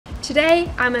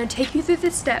Today, I'm going to take you through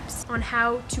the steps on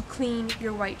how to clean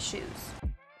your white shoes.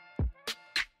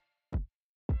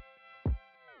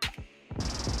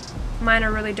 Mine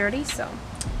are really dirty, so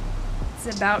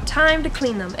it's about time to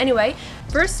clean them. Anyway,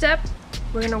 first step,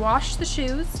 we're going to wash the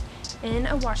shoes in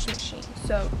a washing machine.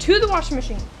 So, to the washing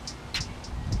machine.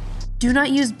 Do not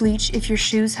use bleach if your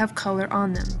shoes have color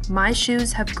on them. My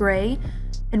shoes have gray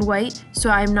and white, so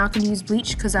I'm not going to use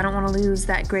bleach because I don't want to lose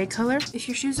that gray color. If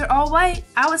your shoes are all white,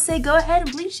 I would say go ahead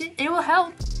and bleach it. It will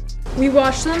help. We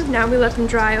wash them. Now we let them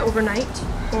dry overnight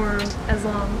or as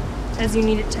long as you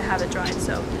need it to have it dried.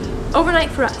 So overnight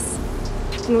for us.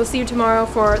 And we'll see you tomorrow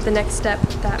for the next step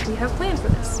that we have planned for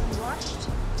this. We washed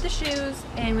the shoes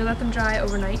and we let them dry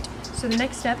overnight. So the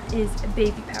next step is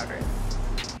baby powder.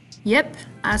 Yep,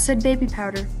 I said baby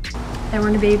powder. And we're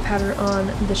going to baby powder on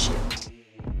the shoe.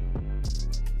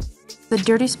 The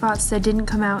dirty spots that didn't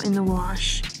come out in the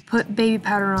wash, put baby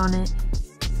powder on it.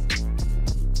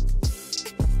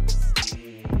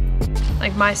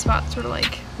 Like my spots were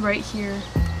like right here.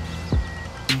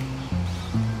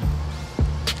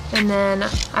 And then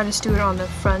I just do it on the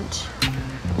front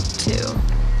too.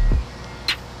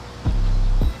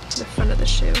 The front of the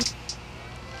shoe.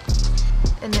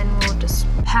 And then we'll just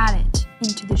pat it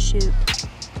into the shoe.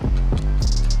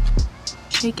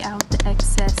 Shake out the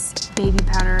excess baby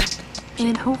powder.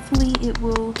 And hopefully it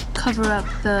will cover up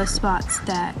the spots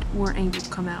that weren't able to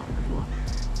come out.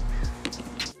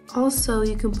 Also,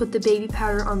 you can put the baby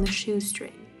powder on the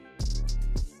shoestring.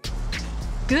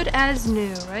 Good as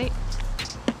new, right?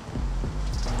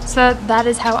 So that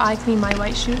is how I clean my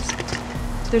white shoes.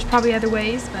 There's probably other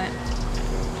ways, but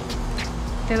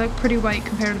they look pretty white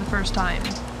compared to the first time,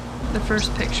 the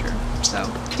first picture. So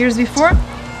here's the before,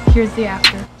 here's the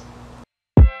after.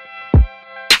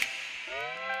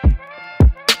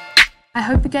 I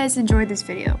hope you guys enjoyed this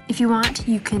video. If you want,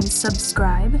 you can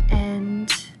subscribe and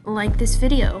like this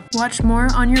video. Watch more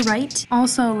on your right.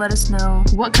 Also, let us know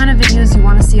what kind of videos you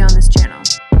want to see on this channel.